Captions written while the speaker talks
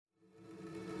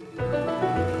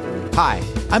Hi,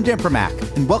 I'm Dan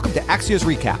Primack, and welcome to Axios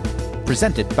Recap,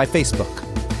 presented by Facebook.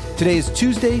 Today is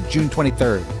Tuesday, June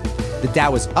 23rd. The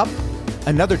Dow is up,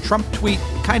 another Trump tweet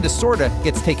kinda sorta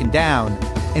gets taken down,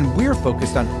 and we're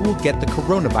focused on who will get the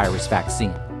coronavirus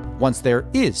vaccine, once there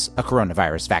is a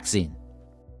coronavirus vaccine.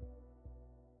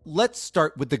 Let's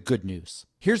start with the good news.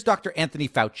 Here's Dr. Anthony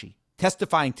Fauci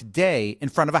testifying today in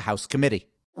front of a House committee.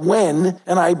 When,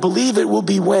 and I believe it will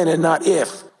be when and not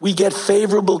if, we get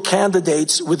favorable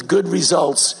candidates with good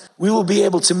results, we will be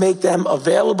able to make them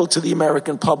available to the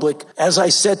American public, as I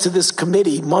said to this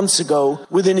committee months ago,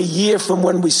 within a year from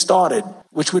when we started,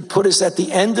 which would put us at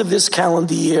the end of this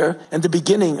calendar year and the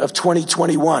beginning of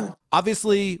 2021.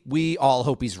 Obviously, we all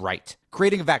hope he's right.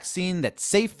 Creating a vaccine that's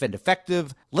safe and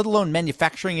effective, let alone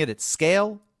manufacturing it at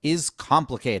scale, is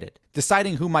complicated.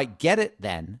 Deciding who might get it,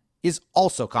 then, is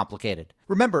also complicated.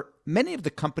 Remember, many of the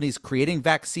companies creating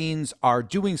vaccines are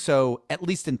doing so, at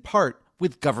least in part,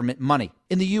 with government money.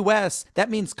 In the US, that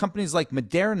means companies like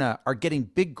Moderna are getting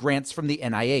big grants from the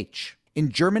NIH. In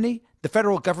Germany, the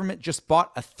federal government just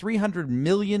bought a 300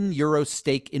 million euro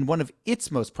stake in one of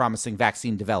its most promising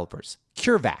vaccine developers,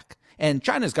 CureVac. And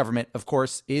China's government, of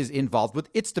course, is involved with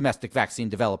its domestic vaccine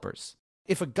developers.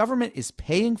 If a government is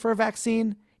paying for a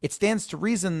vaccine, it stands to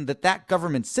reason that that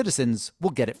government's citizens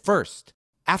will get it first.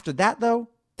 After that, though,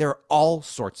 there are all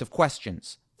sorts of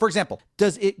questions. For example,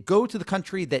 does it go to the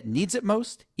country that needs it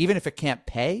most, even if it can't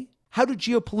pay? How do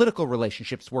geopolitical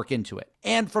relationships work into it?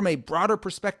 And from a broader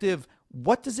perspective,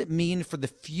 what does it mean for the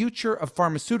future of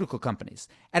pharmaceutical companies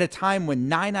at a time when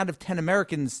 9 out of 10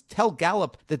 Americans tell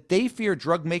Gallup that they fear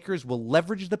drug makers will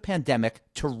leverage the pandemic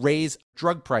to raise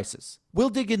drug prices? We'll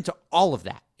dig into all of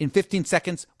that in 15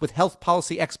 seconds with health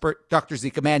policy expert Dr.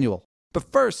 Zeke Emanuel. But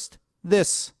first,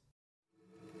 this.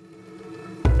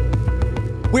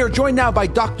 We are joined now by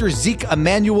Dr. Zeke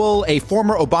Emanuel, a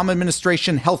former Obama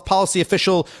administration health policy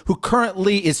official who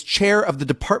currently is chair of the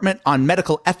Department on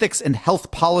Medical Ethics and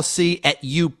Health Policy at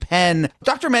UPenn.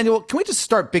 Dr. Emanuel, can we just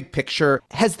start big picture?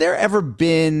 Has there ever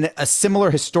been a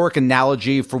similar historic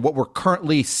analogy for what we're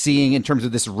currently seeing in terms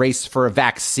of this race for a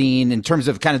vaccine, in terms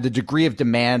of kind of the degree of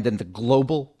demand and the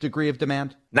global degree of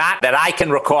demand? Not that I can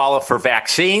recall for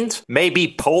vaccines.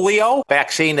 Maybe polio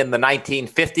vaccine in the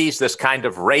 1950s, this kind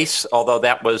of race, although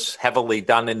that was heavily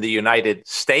done in the United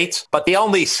States. But the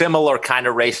only similar kind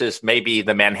of races, maybe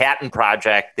the Manhattan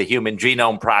Project, the Human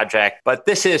Genome Project. But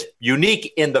this is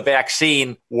unique in the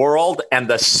vaccine world, and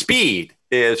the speed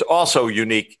is also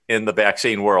unique in the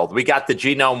vaccine world. We got the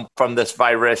genome from this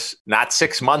virus not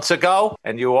 6 months ago,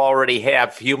 and you already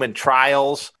have human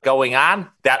trials going on.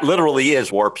 That literally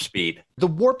is warp speed. The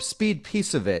warp speed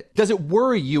piece of it, does it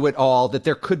worry you at all that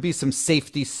there could be some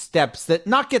safety steps that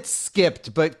not get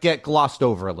skipped, but get glossed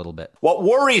over a little bit? What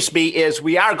worries me is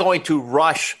we are going to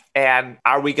rush, and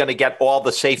are we going to get all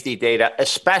the safety data?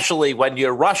 Especially when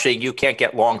you're rushing, you can't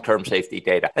get long-term safety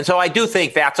data. And so I do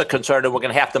think that's a concern, and we're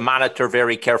going to have to monitor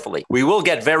very carefully. We will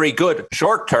get very good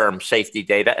short-term safety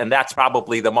data, and that's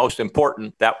probably the most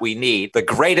important that we need. The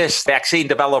greatest vaccine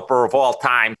developer of all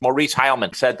time, Maurice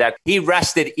Heilmann, said that he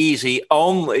rested easy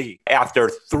only after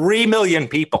 3 million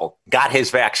people got his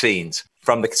vaccines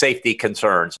from the safety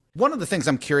concerns. One of the things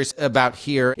I'm curious about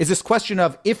here is this question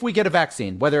of if we get a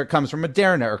vaccine, whether it comes from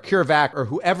Moderna or CureVac or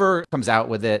whoever comes out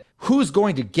with it, who's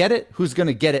going to get it? Who's going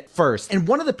to get it first? And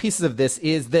one of the pieces of this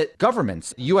is that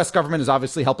governments, the U.S. government is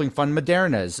obviously helping fund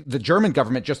Moderna's. The German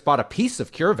government just bought a piece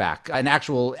of CureVac, an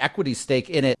actual equity stake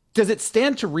in it. Does it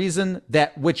stand to reason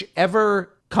that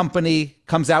whichever company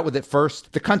comes out with it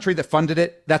first, the country that funded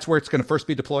it, that's where it's going to first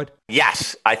be deployed?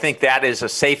 Yes, I think that is a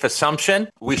safe assumption.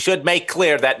 We should make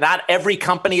clear that not every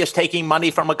company is taking money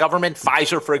from a government.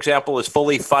 Pfizer, for example, is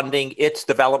fully funding its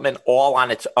development all on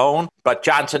its own. But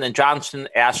Johnson & Johnson,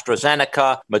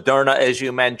 AstraZeneca, Moderna, as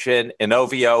you mentioned,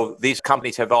 Inovio, these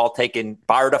companies have all taken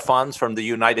BARDA funds from the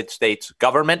United States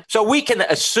government. So we can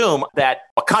assume that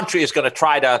a country is going to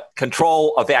try to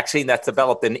control a vaccine that's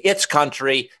developed in its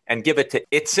country and give it to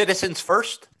its citizens first.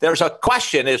 There's a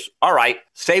question is, all right,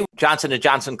 say Johnson &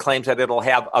 Johnson claims that it'll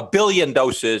have 1 billion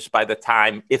doses by the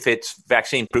time if its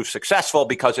vaccine proves successful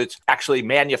because it's actually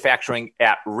manufacturing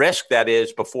at risk, that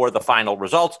is, before the final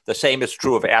results. The same is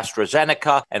true of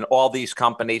AstraZeneca and all these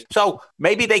companies. So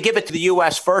maybe they give it to the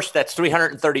U.S. first. That's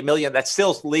 330 million. That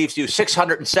still leaves you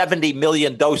 670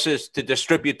 million doses to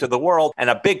distribute to the world.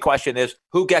 And a big question is,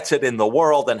 who gets it in the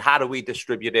world and how do we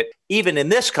distribute it? Even in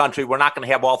this country, we're not going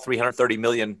to have all 330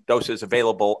 million doses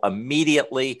available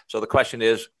immediately. So the question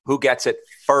is, who gets it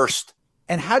first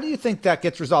And how do you think that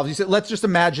gets resolved? You said, let's just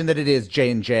imagine that it is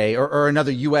J&J or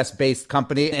another U.S.-based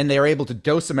company, and they're able to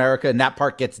dose America, and that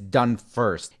part gets done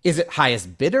first. Is it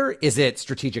highest bidder? Is it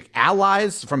strategic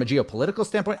allies from a geopolitical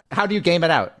standpoint? How do you game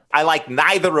it out? I like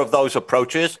neither of those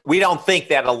approaches. We don't think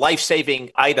that a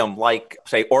life-saving item like,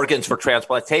 say, organs for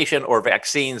transplantation or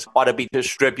vaccines ought to be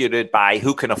distributed by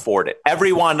who can afford it.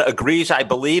 Everyone agrees, I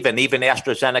believe, and even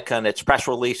AstraZeneca in its press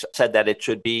release said that it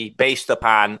should be based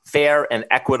upon fair and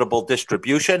equitable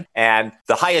distribution. And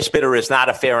the highest bidder is not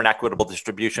a fair and equitable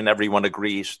distribution. Everyone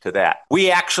agrees to that.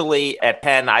 We actually, at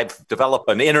Penn, I've developed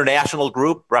an international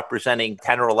group representing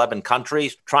 10 or 11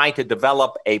 countries, trying to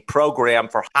develop a program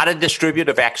for how to distribute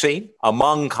a vaccine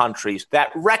among countries that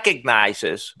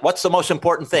recognizes what's the most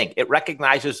important thing. It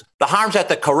recognizes the harms that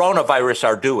the coronavirus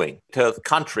are doing to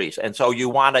countries. And so you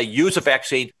want to use a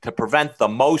vaccine to prevent the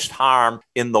most harm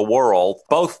in the world,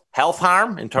 both health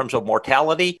harm in terms of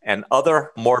mortality and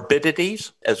other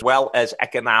morbidities, as well as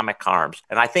economic harms.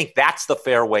 And I think that's the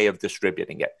fair way of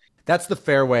distributing it. That's the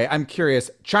fair way. I'm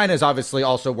curious. China is obviously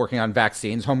also working on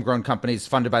vaccines, homegrown companies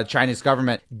funded by the Chinese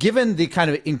government. Given the kind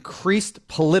of increased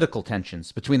political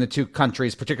tensions between the two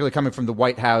countries, particularly coming from the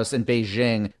White House and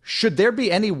Beijing, should there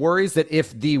be any worries that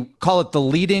if call it the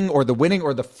leading or the winning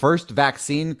or the first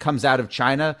vaccine comes out of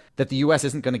China, that the U.S.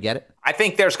 isn't going to get it? I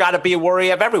think there's got to be a worry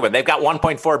of everyone. They've got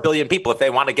 1.4 billion people. If they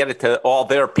want to get it to all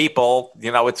their people,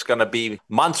 it's going to be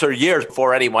months or years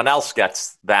before anyone else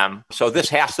gets them. So this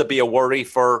has to be a worry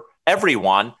for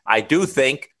everyone. I do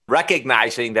think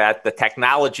recognizing that the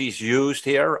technologies used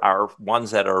here are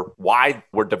ones that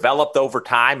were developed over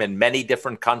time in many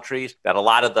different countries, that a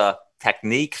lot of the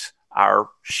techniques are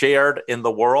shared in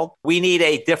the world. We need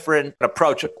a different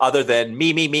approach other than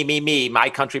me, my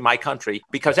country,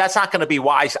 because that's not going to be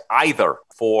wise either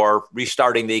for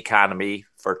restarting the economy,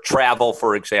 for travel,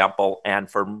 for example,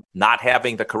 and for not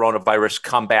having the coronavirus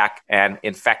come back and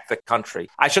infect the country.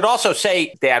 I should also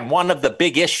say, Dan, one of the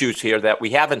big issues here that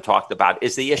we haven't talked about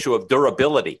is the issue of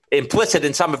durability. Implicit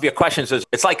in some of your questions is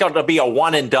it's like going to be a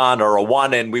one and done or a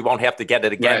one and we won't have to get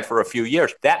it again for a few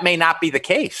years. That may not be the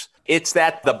case. It's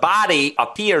that the body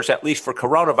appears, at least for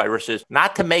coronaviruses,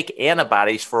 not to make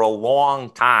antibodies for a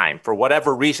long time. For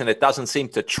whatever reason, it doesn't seem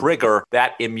to trigger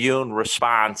that immune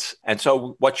response. And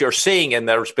so what you're seeing, and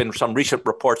there's been some recent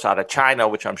reports out of China,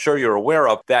 which I'm sure you're aware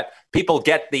of, that people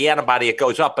get the antibody, it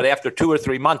goes up, but after 2 or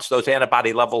 3 months, those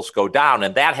antibody levels go down.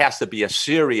 And that has to be a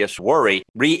serious worry.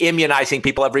 Re-immunizing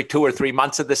people every 2 or 3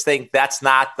 months of this thing, that's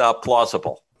not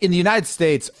plausible. In the United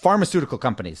States, pharmaceutical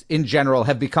companies in general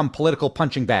have become political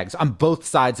punching bags on both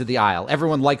sides of the aisle.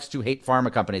 Everyone likes to hate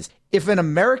pharma companies. If an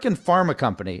American pharma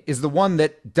company is the one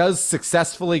that does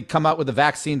successfully come out with a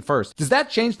vaccine first, does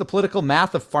that change the political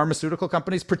math of pharmaceutical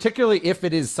companies, particularly if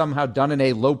it is somehow done in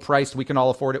a low-priced, we can all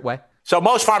afford it way? So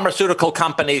most pharmaceutical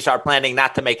companies are planning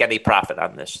not to make any profit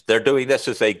on this. They're doing this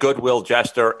as a goodwill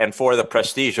gesture and for the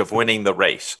prestige of winning the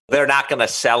race. They're not going to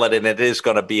sell it, and it is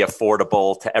going to be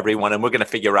affordable to everyone. And we're going to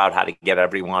figure out how to get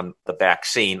everyone the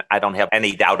vaccine. I don't have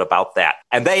any doubt about that.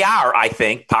 And they are, I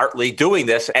think, partly doing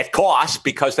this at cost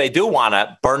because they do want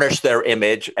to burnish their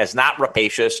image as not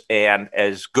rapacious and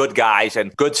as good guys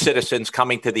and good citizens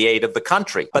coming to the aid of the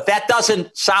country. But that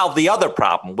doesn't solve the other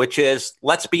problem, which is,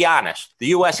 let's be honest, the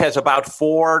U.S. has about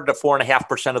 4 to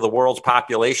 4.5% of the world's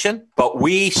population, but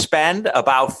we spend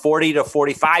about 40 to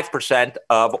 45%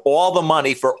 of all the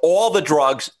money for all the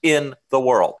drugs in the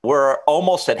world. We're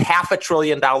almost at $500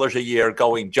 billion a year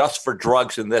going just for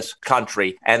drugs in this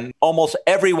country, and almost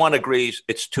everyone agrees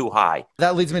it's too high.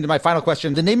 That leads me to my final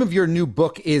question. The name of your new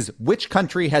book is Which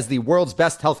Country Has the World's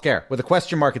Best Healthcare? With a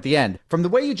question mark at the end. From the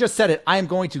way you just said it, I am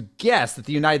going to guess that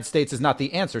the United States is not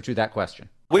the answer to that question.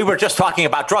 We were just talking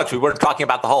about drugs. We weren't talking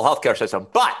about the whole healthcare system.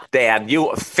 But, Dan,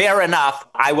 fair enough.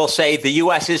 I will say the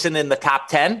U.S. isn't in the top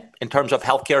 10 in terms of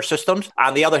healthcare systems.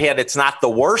 On the other hand, it's not the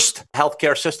worst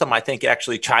healthcare system. I think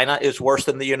actually China is worse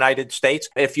than the United States.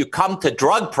 If you come to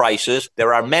drug prices,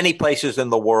 there are many places in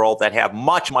the world that have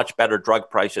much, much better drug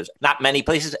prices. Not many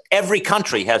places. Every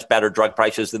country has better drug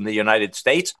prices than the United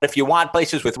States. If you want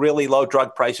places with really low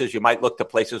drug prices, you might look to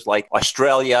places like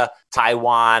Australia,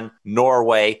 Taiwan,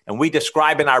 Norway. And we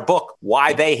describe in our book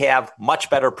why they have much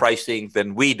better pricing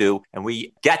than we do. And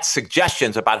we get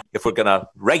suggestions about if we're going to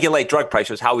regulate drug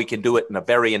prices, how we can do it in a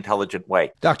very intelligent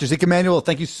way. Dr. Zeke Emanuel,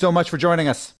 thank you so much for joining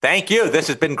us. Thank you. This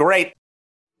has been great.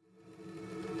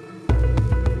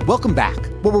 Welcome back.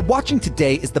 What we're watching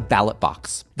today is the ballot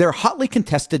box. There are hotly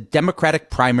contested Democratic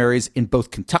primaries in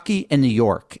both Kentucky and New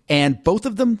York, and both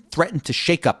of them threaten to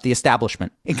shake up the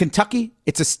establishment. In Kentucky,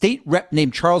 it's a state rep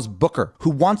named Charles Booker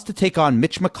who wants to take on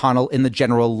Mitch McConnell in the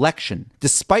general election,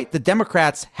 despite the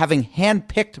Democrats having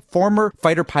handpicked former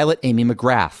fighter pilot Amy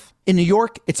McGrath. In New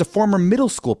York, it's a former middle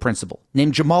school principal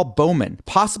named Jamal Bowman,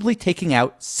 possibly taking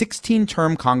out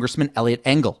 16-term Congressman Eliot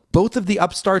Engel. Both of the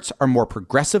upstarts are more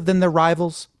progressive than their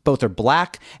rivals, both are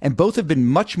black, and both have been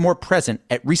much more present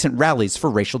at recent rallies for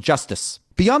racial justice.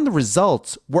 Beyond the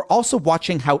results, we're also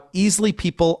watching how easily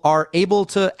people are able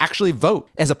to actually vote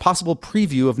as a possible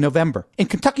preview of November. In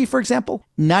Kentucky, for example,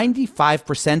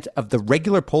 95% of the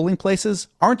regular polling places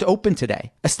aren't open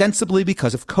today, ostensibly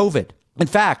because of COVID. In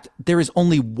fact, there is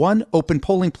only one open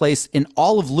polling place in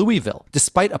all of Louisville,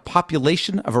 despite a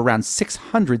population of around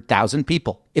 600,000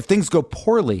 people. If things go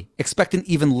poorly, expect an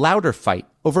even louder fight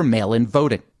over mail-in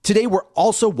voting. Today, we're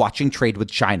also watching trade with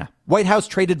China. White House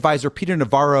trade advisor Peter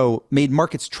Navarro made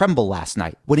markets tremble last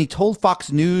night when he told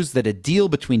Fox News that a deal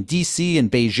between D.C.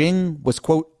 and Beijing was,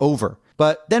 quote, over.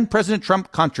 But then President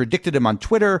Trump contradicted him on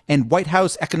Twitter, and White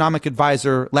House economic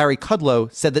advisor Larry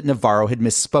Kudlow said that Navarro had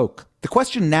misspoke. The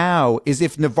question now is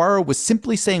if Navarro was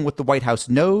simply saying what the White House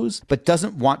knows, but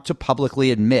doesn't want to publicly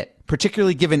admit,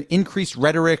 particularly given increased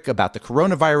rhetoric about the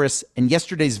coronavirus and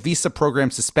yesterday's visa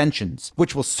program suspensions,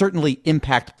 which will certainly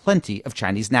impact plenty of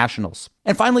Chinese nationals.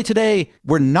 And finally today,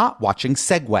 we're not watching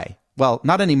Segway. Well,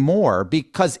 not anymore,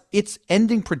 because it's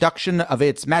ending production of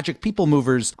its Magic People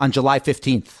Movers on July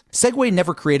 15th. Segway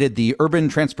never created the urban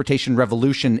transportation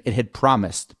revolution it had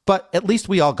promised, but at least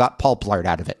we all got Paul Blart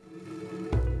out of it.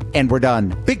 And we're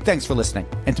done. Big thanks for listening.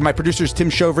 And to my producers, Tim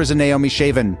Shovers and Naomi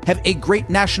Shaven, have a great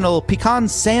National Pecan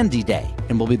Sandy Day.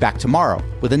 And we'll be back tomorrow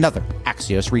with another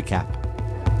Axios Recap.